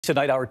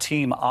Tonight, our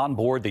team on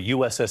board the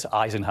USS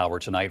Eisenhower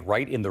tonight,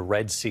 right in the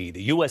Red Sea.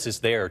 The U.S. is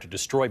there to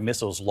destroy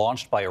missiles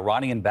launched by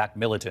Iranian-backed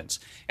militants.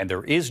 And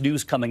there is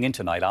news coming in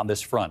tonight on this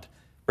front.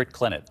 Britt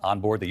Clennett on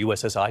board the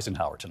USS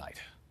Eisenhower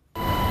tonight.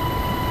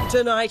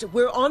 Tonight,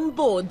 we're on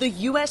board the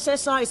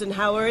USS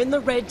Eisenhower in the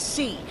Red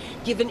Sea,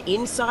 given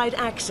inside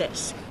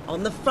access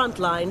on the front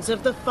lines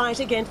of the fight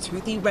against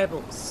Houthi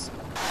rebels.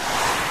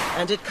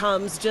 And it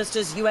comes just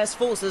as U.S.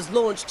 forces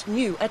launched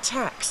new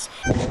attacks,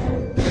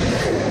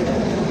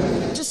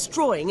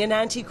 destroying an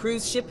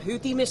anti-cruise ship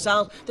Houthi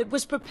missile that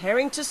was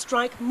preparing to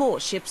strike more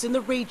ships in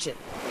the region.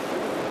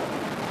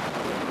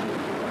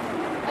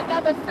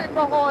 Another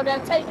Super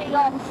Hornet taking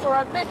off for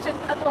a mission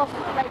across the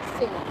Red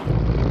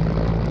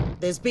Sea.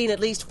 There's been at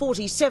least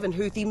 47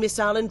 Houthi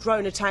missile and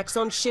drone attacks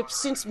on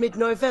ships since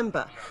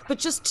mid-November, but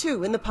just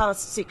 2 in the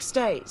past 6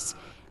 days.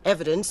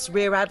 Evidence,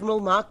 Rear Admiral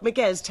Mark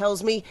Maguez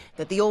tells me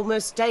that the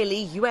almost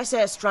daily U.S.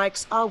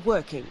 airstrikes are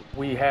working.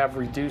 We have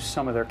reduced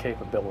some of their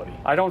capability.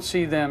 I don't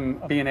see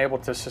them being able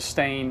to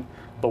sustain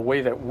the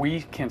way that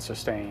we can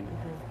sustain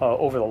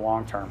over the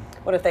long term.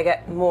 What if they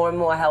get more and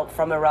more help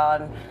from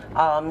Iran,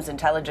 arms,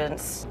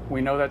 intelligence? We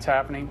know that's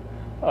happening,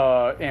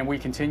 and we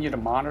continue to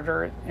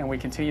monitor it, and we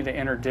continue to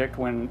interdict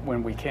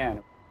when we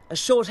can. A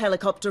short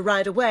helicopter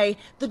ride away,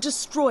 the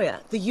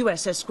destroyer, the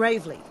USS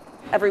Gravely.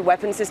 Every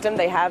weapon system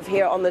they have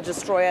here on the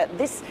destroyer,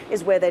 this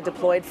is where they're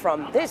deployed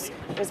from. This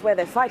is where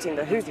they're fighting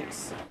the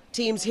Houthis.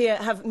 Teams here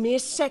have mere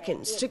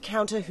seconds to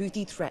counter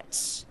Houthi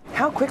threats.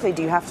 How quickly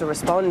do you have to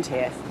respond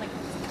here?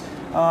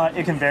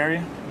 It can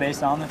vary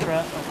based on the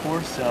threat, of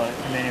course,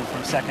 ranging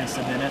from seconds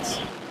to minutes.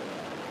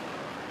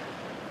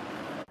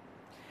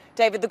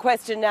 David, the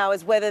question now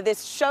is whether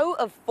this show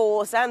of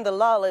force and the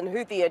lull in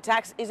Houthi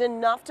attacks is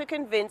enough to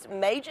convince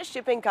major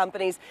shipping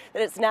companies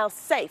that it's now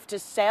safe to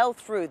sail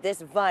through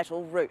this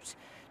vital route.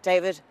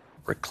 David?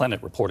 Britt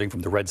Clennett reporting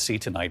from the Red Sea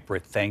tonight.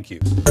 Britt, thank you.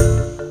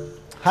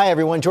 Hi,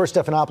 everyone. George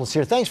Stephanopoulos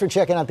here. Thanks for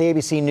checking out the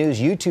ABC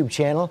News YouTube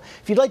channel.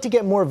 If you'd like to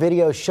get more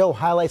videos, show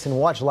highlights, and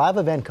watch live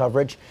event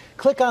coverage,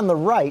 click on the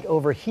right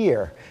over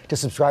here to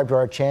subscribe to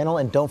our channel.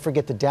 And don't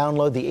forget to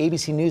download the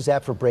ABC News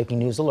app for breaking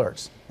news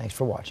alerts. Thanks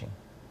for watching.